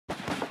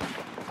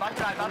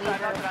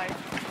outside.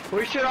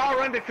 We should all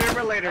run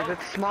defibrillators.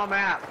 It's a small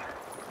map.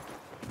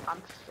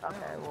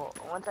 Okay, well,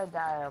 once I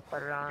die, I'll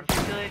put it on.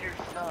 Defibrillators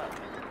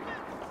suck.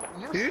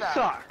 You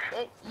suck.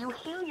 You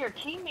heal your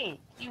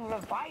teammates. You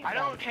revive them. I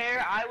don't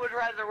care. I would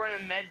rather run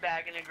a med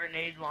bag and a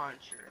grenade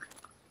launcher.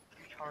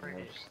 Retarded.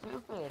 You're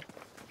stupid.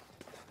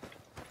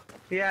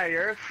 Yeah,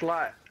 you're a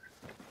slut.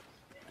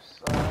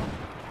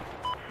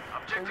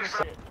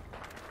 Objective.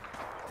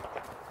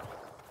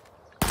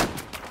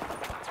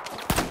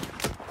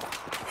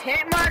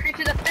 Hit marker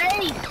to the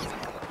face!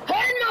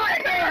 Hit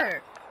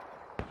marker!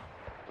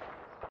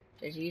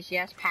 Says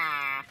UCS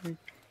path.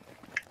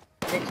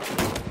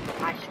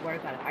 I swear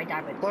to God, if I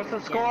die by this What's the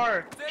again.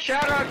 score?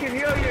 Shadow can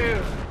heal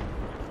you.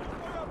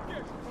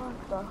 What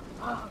the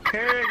fuck?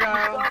 Here you go.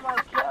 Oh my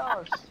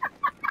kills.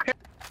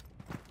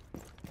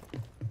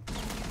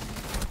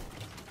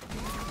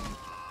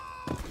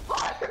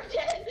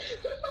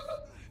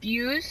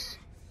 Fuse,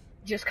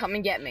 just come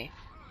and get me.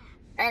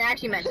 And I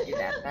actually meant to do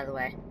that, by the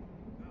way.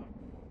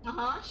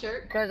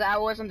 Sure. Because I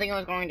wasn't thinking it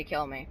was going to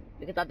kill me.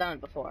 Because I've done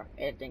it before.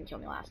 It didn't kill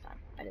me last time.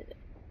 I did it.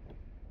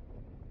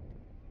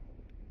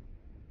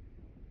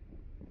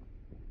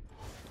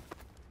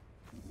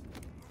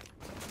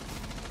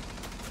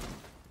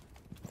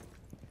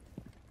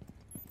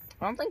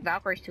 I don't think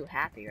Valkyrie's too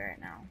happy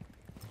right now.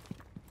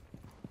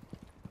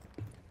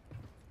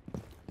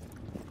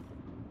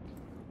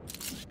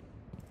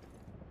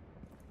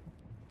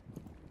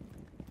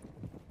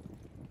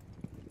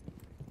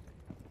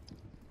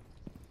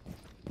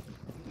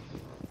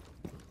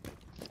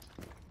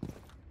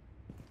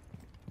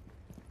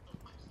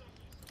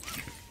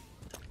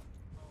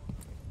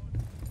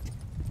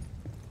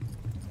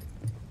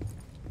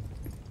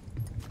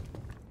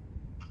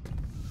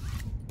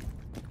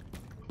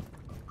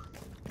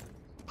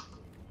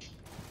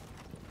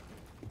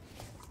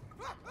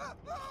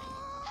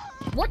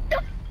 What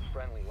the?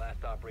 Friendly,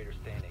 last operator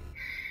standing.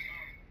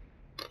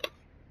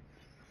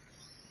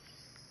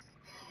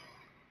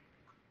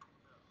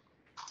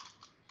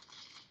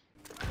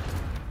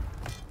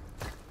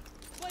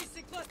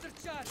 Placing cluster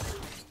charge.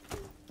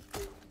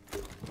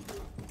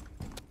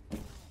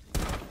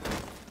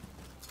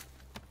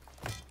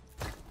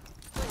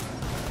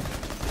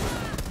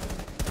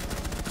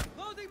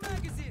 Loading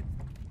magazine.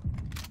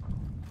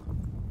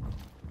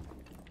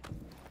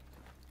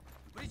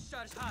 Breach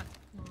charge hot.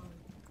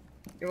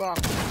 You're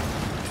welcome.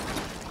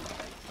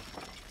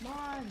 Come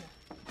on.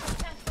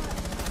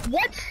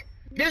 What?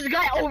 There's a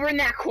guy over in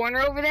that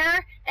corner over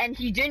there, and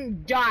he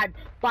didn't die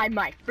by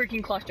my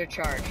freaking cluster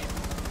charge.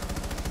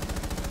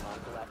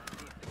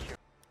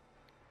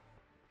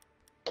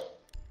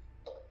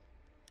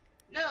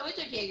 No, who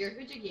took Jaeger?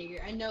 Who took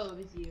Jaeger? I know it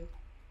was you.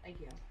 Thank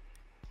you.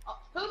 Oh,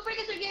 who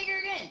freaking took Jaeger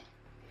again?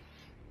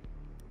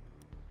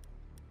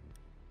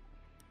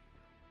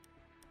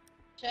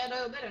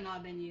 Shadow, better not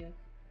have been you.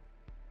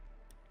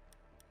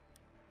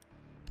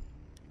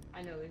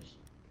 I know it's.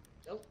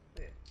 Oh,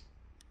 okay.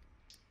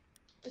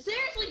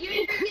 Seriously, you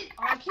didn't freaking.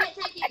 Oh, I can't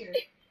take Jaeger.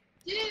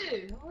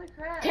 Dude, holy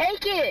crap.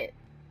 Take it!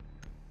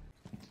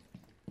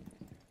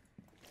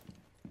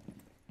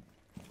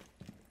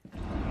 I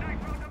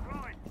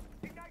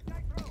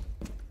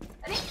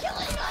didn't kill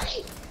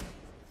anybody!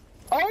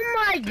 Oh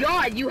my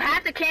god, you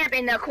have to camp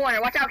in the corner.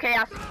 Watch out,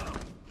 Chaos.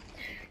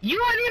 You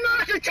are the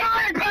most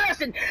retarded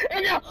person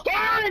in the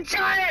whole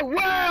entire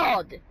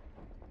world!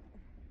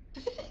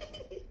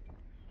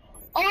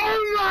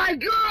 Oh my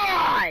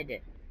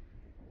god!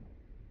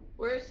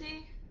 Where is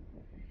he?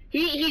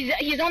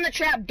 He's on the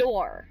trap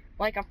door.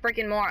 Like a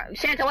freaking moron.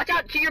 Santa, watch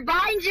out! You're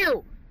behind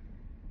you!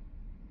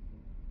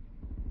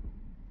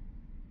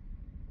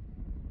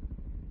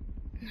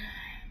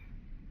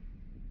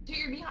 Dude,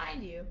 you're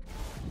behind you.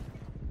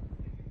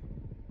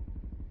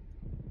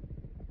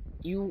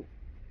 You...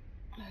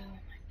 Oh my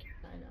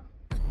god. I know.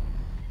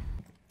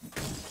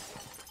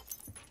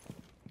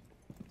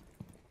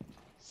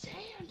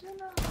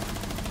 Santa!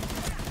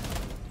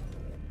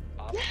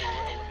 Op 4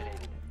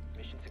 eliminated.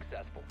 Mission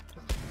successful.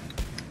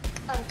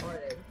 I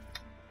farted.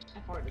 I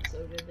farted so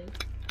goodly.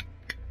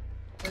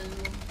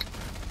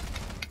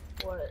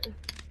 What?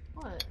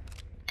 What?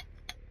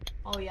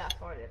 Oh yeah,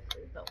 I farted.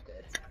 It felt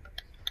good.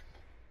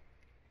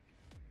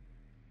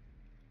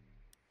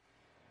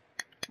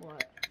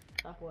 What?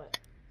 Stop what?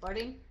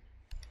 Farting?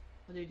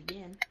 I'll do it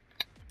again.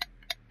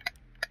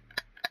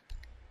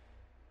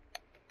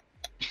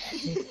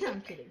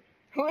 I'm kidding.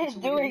 Who is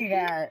doing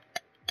that?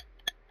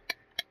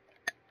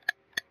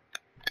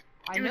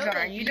 I Dude, know are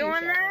that you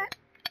doing that?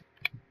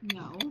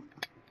 No.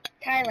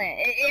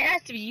 Thailand, it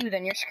has to be you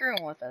then. You're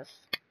screwing with us.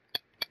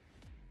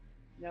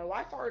 No,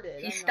 I farted.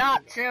 He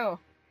stopped too.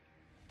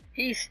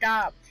 He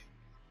stopped.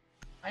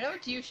 I know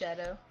it's you,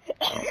 Shadow.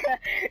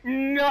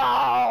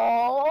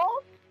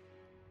 No!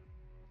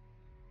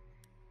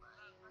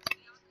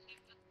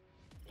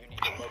 You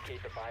need to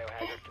locate the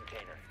biohazard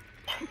container.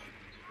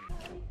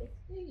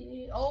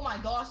 Oh my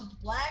gosh, it's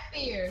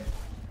Blackbeard.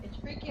 It's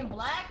freaking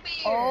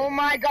Blackbeard. Oh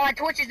my god,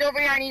 Twitch is over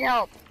here, I need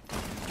help.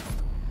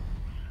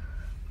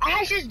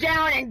 Ash is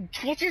down and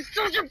Twitch is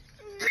such a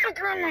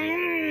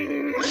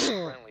Friendly,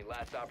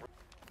 last operator.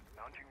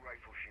 Mounting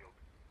rifle shield.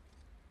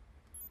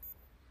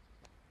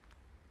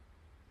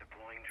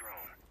 Deploying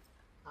drone.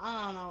 I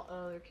don't know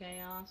other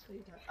chaos. What are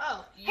you talking?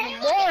 Oh, You hey,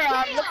 look,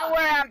 moron, it's look at chaos!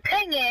 where I'm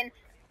pinging.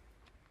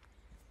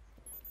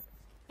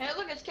 Hey,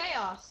 look, it's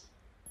chaos.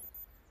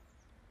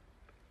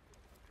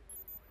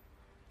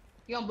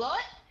 You gonna blow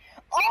it?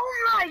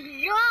 Oh my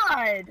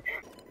god!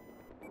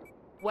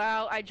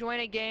 Wow, I join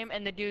a game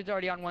and the dude's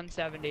already on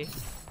 170.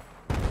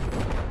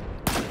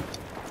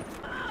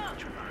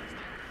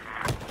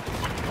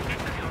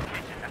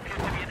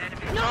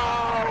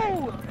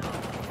 No!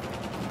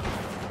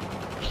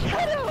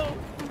 Shadow!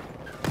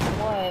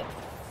 What?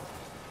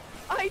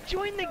 I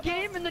joined the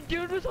game and the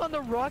dude was on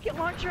the rocket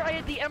launcher. I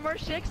had the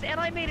MR6 and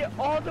I made it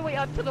all the way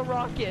up to the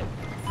rocket.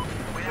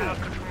 We have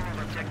control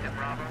of objective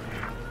Bravo.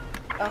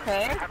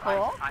 Okay,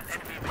 cool.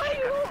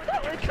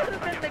 That could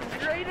have been the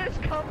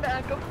greatest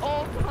comeback of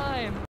all time.